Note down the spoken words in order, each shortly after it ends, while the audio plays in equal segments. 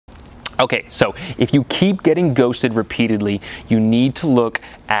Okay, so if you keep getting ghosted repeatedly, you need to look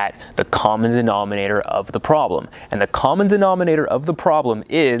at the common denominator of the problem. And the common denominator of the problem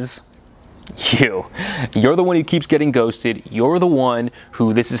is you. You're the one who keeps getting ghosted. You're the one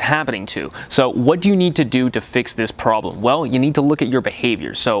who this is happening to. So what do you need to do to fix this problem? Well, you need to look at your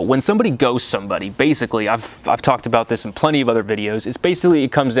behavior. So when somebody ghosts somebody, basically, I've talked about this in plenty of other videos.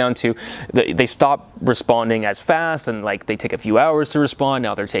 It comes down to they stop responding as fast, and like they take a few hours to respond.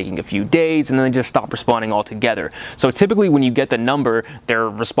 Now they're taking a few days, and then they just stop responding altogether. So typically when you get the number, they're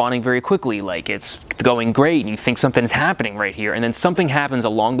responding very quickly, like it's going great and you think something's happening right here, and then something happens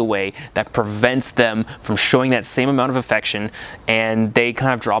along the way that prevents them from showing that same amount of affection, and they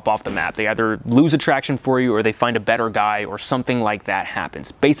kind of drop off the map. They either lose attraction for you, or they find a better guy, or something like that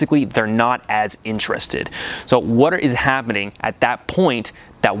happens. Basically, they're not as interested. So what is happening at that point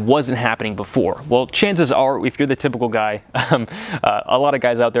that wasn't happening before? Well, chances are, if you're the typical guy, a lot of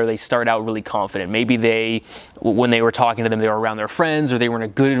guys out there, they start out really confident. Maybe when they were talking to them, they were around their friends, or they were in a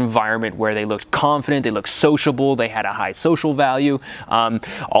good environment where they looked confident, they looked sociable, they had a high social value.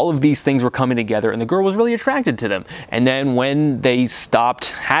 All of these things were coming together, and the girl was really attracted to them. And then when they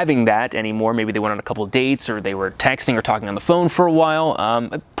stopped having that anymore, maybe they went on a couple of dates, or they were texting or talking on the phone for a while.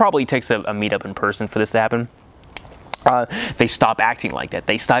 It probably takes a meetup in person for this to happen. They stop acting like that.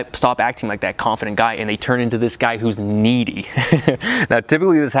 They stop acting like that confident guy, and they turn into this guy who's needy. Now,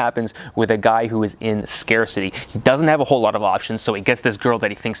 typically this happens with a guy who is in scarcity. He doesn't have a whole lot of options, so he gets this girl that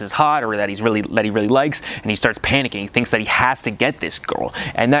he thinks is hot, or that he really likes, and he starts panicking. He thinks that he has to get this girl,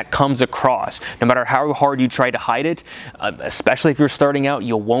 and that comes across. No matter how hard you try to hide it, especially if you're starting out,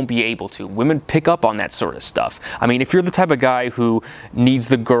 you won't be able to. Women pick up on that sort of stuff. I mean, if you're the type of guy who needs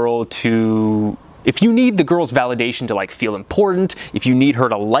the girl to... If you need the girl's validation to like feel important, if you need her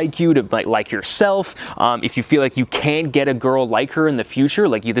to like you, to like yourself, if you feel like you can't get a girl like her in the future,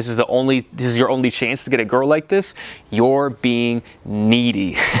 like this is your only chance to get a girl like this, you're being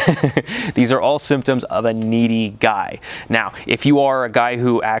needy. These are all symptoms of a needy guy. Now, if you are a guy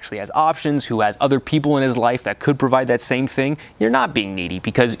who actually has options, who has other people in his life that could provide that same thing, you're not being needy,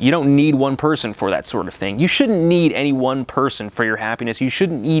 because you don't need one person for that sort of thing. You shouldn't need any one person for your happiness. You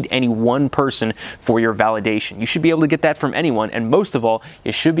shouldn't need any one person for your validation. You should be able to get that from anyone, and most of all,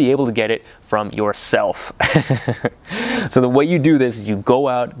 you should be able to get it from yourself. So the way you do this is you go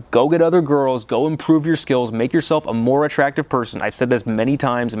out, go get other girls, go improve your skills, make yourself a more attractive person. I've said this many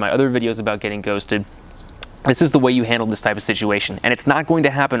times in my other videos about getting ghosted. This is the way you handle this type of situation, and it's not going to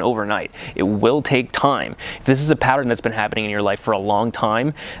happen overnight. It will take time. If this is a pattern that's been happening in your life for a long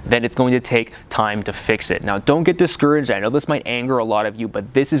time, then it's going to take time to fix it. Now, don't get discouraged. I know this might anger a lot of you,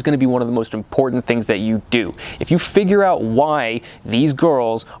 but this is going to be one of the most important things that you do. If you figure out why these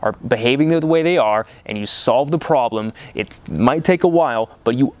girls are behaving the way they are, and you solve the problem, it might take a while,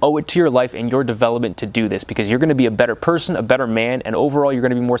 but you owe it to your life and your development to do this, because you're going to be a better person, a better man, and overall, you're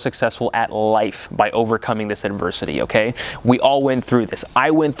going to be more successful at life by overcoming this adversity, okay? We all went through this.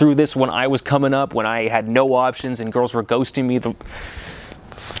 I went through this when I was coming up, when I had no options and girls were ghosting me. The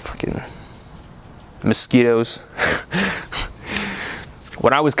fucking mosquitoes.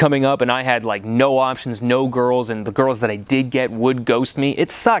 When I was coming up and I had like no options, no girls, and the girls that I did get would ghost me,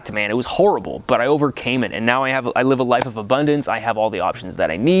 it sucked, man. It was horrible, but I overcame it, and now I live a life of abundance. I have all the options that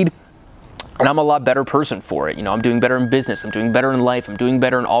I need. And I'm a lot better person for it. You know, I'm doing better in business, I'm doing better in life, I'm doing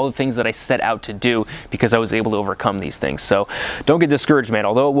better in all the things that I set out to do, because I was able to overcome these things. So don't get discouraged, man.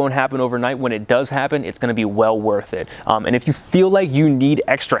 Although it won't happen overnight, when it does happen, it's going to be well worth it. And if you feel like you need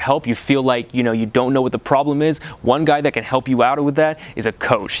extra help, you feel like, you know, you don't know what the problem is, one guy that can help you out with that is a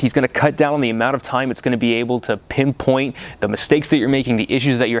coach. He's going to cut down on the amount of time it's going to be able to pinpoint the mistakes that you're making, the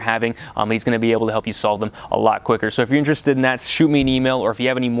issues that you're having. He's going to be able to help you solve them a lot quicker. So if you're interested in that, shoot me an email, or if you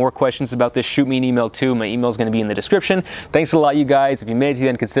have any more questions about this, shoot me an email too. My email is going to be in the description. Thanks a lot, you guys. If you made it to the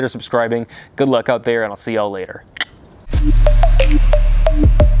end, consider subscribing. Good luck out there, and I'll see y'all later.